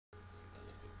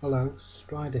Hello,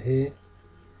 Strider here.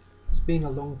 It's been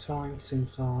a long time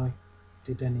since I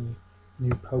did any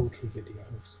new poetry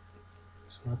videos,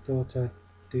 so I thought I'd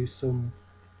do some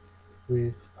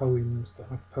with poems that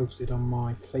I've posted on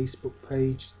my Facebook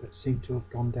page that seem to have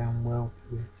gone down well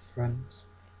with friends.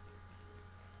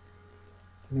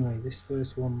 Anyway, this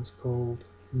first one's called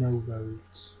No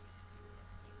Roads.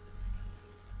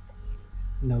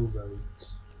 No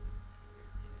roads.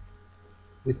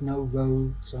 With no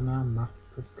roads on our map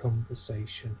of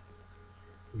conversation,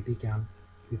 we began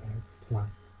without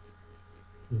plan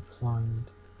and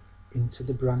climbed into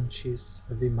the branches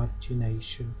of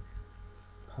imagination,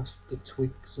 past the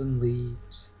twigs and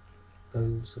leaves,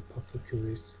 those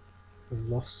apothecaries of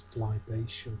lost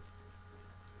libation,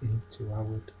 into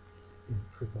our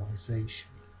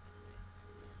improvisation.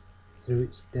 Through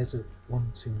its desert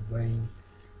wanting rain,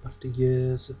 after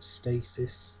years of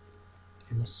stasis,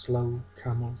 in a slow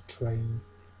camel train,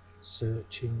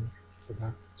 searching for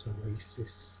that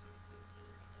oasis,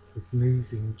 with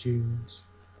moving dunes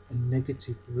and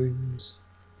negative runes,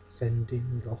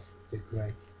 fending off the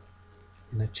grey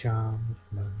in a charmed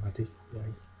nomadic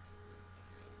way.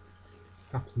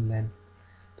 Happened then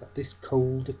that this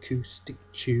cold acoustic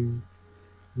tune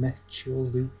met your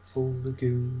luteful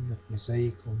lagoon of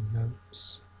mosaical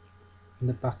notes, and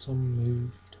the baton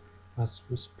moved, as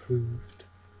was proved,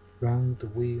 round the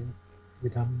wheel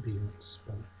with ambient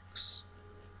spokes,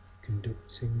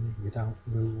 conducting without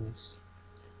rules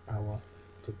our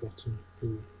forgotten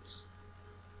fools.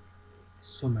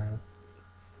 Somehow,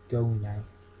 go now,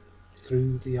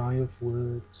 through the eye of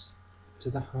words,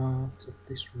 to the heart of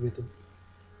this rhythm,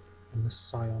 and the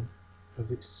scion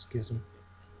of its schism,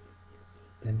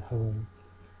 then home,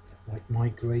 like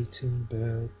migrating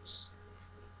birds,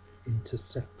 into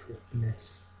separate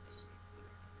nests.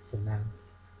 For now,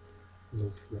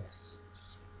 love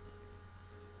rests.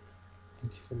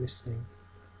 Thank you for listening.